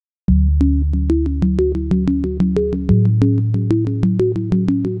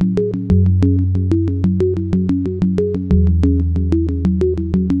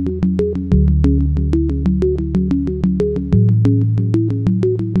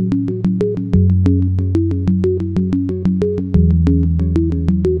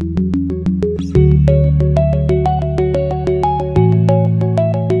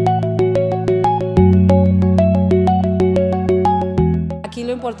Aquí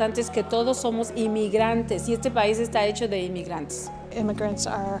lo importante es que todos somos inmigrantes y este país está hecho de inmigrantes. Immigrants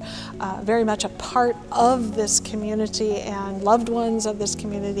are very much a part of this community and loved ones of this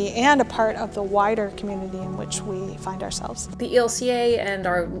community and a part of the wider community in which we find ourselves. The ELCA and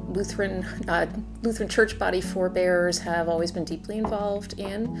our Lutheran church body forebears have always been deeply involved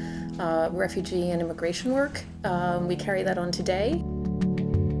in refugee and immigration work. We carry that on today.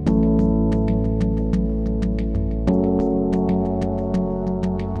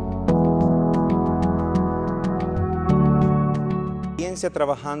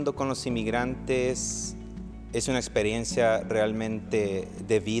 Trabajando con los inmigrantes es una experiencia realmente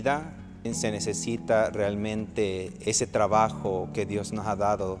de vida. Se necesita realmente ese trabajo que Dios nos ha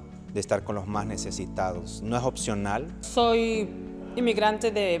dado de estar con los más necesitados. No es opcional. Soy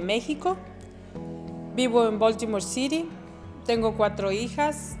inmigrante de México, vivo en Baltimore City, tengo 4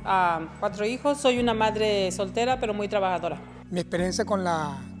 hijas, 4 hijos, soy una madre soltera pero muy trabajadora. Mi experiencia con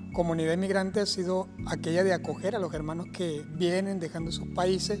la comunidad inmigrante ha sido aquella de acoger a los hermanos que vienen dejando sus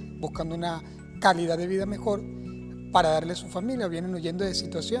países, buscando una calidad de vida mejor para darle a su familia, vienen huyendo de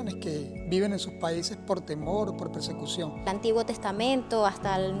situaciones que viven en sus países por temor o por persecución. El Antiguo Testamento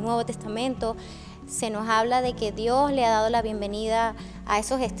hasta el Nuevo Testamento se nos habla de que Dios le ha dado la bienvenida a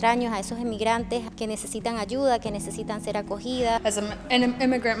esos extraños, a esos inmigrantes que necesitan ayuda, que necesitan ser acogidas. As an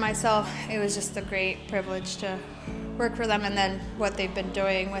immigrant myself, it was just a great privilege to work for them, and then what they've been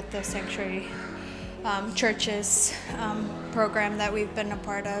doing with the sanctuary churches program that we've been a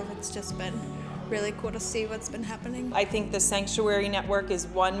part of. It's just been really cool to see what's been happening. I think the Sanctuary Network is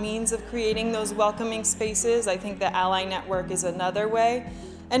one means of creating those welcoming spaces. I think the Ally Network is another way.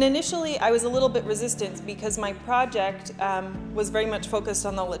 And initially I was a little bit resistant because my project was very much focused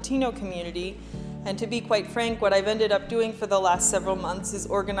on the Latino community. And to be quite frank, what I've ended up doing for the last several months is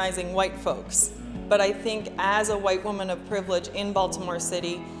organizing white folks. But I think as a white woman of privilege in Baltimore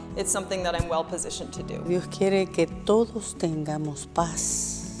City, it's something that I'm well positioned to do. Dios quiere que todos tengamos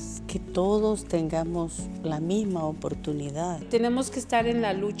paz, que todos tengamos la misma oportunidad. Tenemos que estar en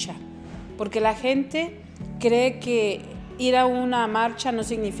la lucha, porque la gente cree que ir a una marcha no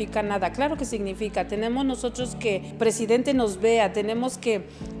significa nada. Claro que significa. Tenemos nosotros que el presidente nos vea, tenemos que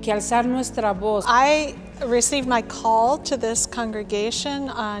alzar nuestra voz. I received my call to this congregation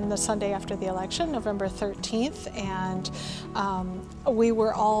on the Sunday after the election, November 13th, and we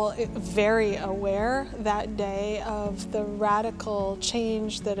were all very aware that day of the radical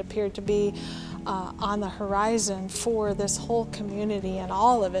change that appeared to be on the horizon for this whole community and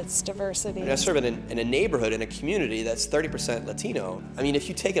all of its diversity. I serve in a neighborhood, in a community that's 30% Latino. I mean, if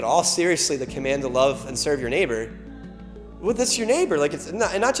you take it all seriously, the command to love and serve your neighbor, well, that's your neighbor. Like, it's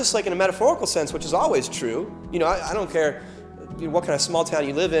not, and not just like in a metaphorical sense, which is always true. You know, I don't care what kind of small town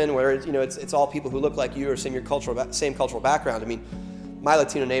you live in, where it's all people who look like you or same cultural background. I mean, my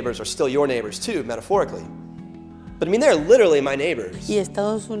Latino neighbors are still your neighbors too, metaphorically. But I mean, they're literally my neighbors. Y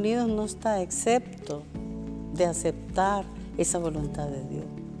Estados Unidos no está excepto de aceptar esa voluntad de Dios.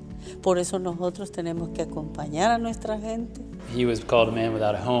 Por eso nosotros tenemos que acompañar a nuestra gente. He was called a man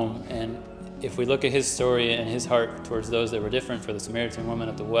without a home, and if we look at his story and his heart towards those that were different, for the Samaritan woman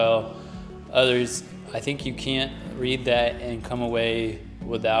at the well, others, I think you can't read that and come away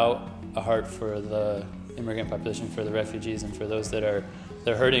without a heart for the immigrant population, for the refugees, and for those that are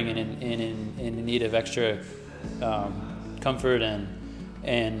hurting and in need of extra comfort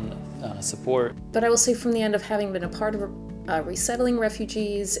and support. But I will say, from the end of having been a part of resettling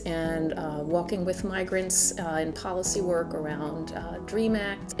refugees and walking with migrants in policy work around DREAM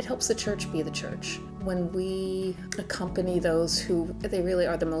Act, it helps the church be the church. When we accompany those who they really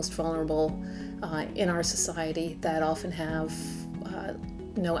are the most vulnerable in our society, that often have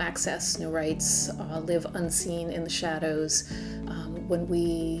no access, no rights, live unseen in the shadows, when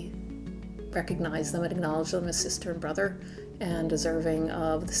we recognize them and acknowledge them as sister and brother and deserving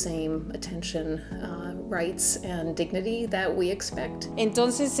of the same attention, rights and dignity that we expect.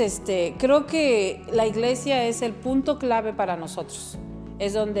 Entonces, creo que la iglesia es el punto clave para nosotros.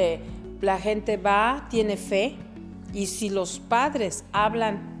 Es donde la gente va, tiene fe, y si los padres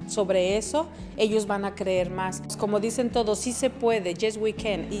hablan sobre eso, ellos van a creer más. Como dicen todos, sí se puede, yes we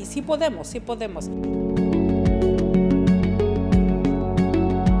can, y sí podemos, sí podemos.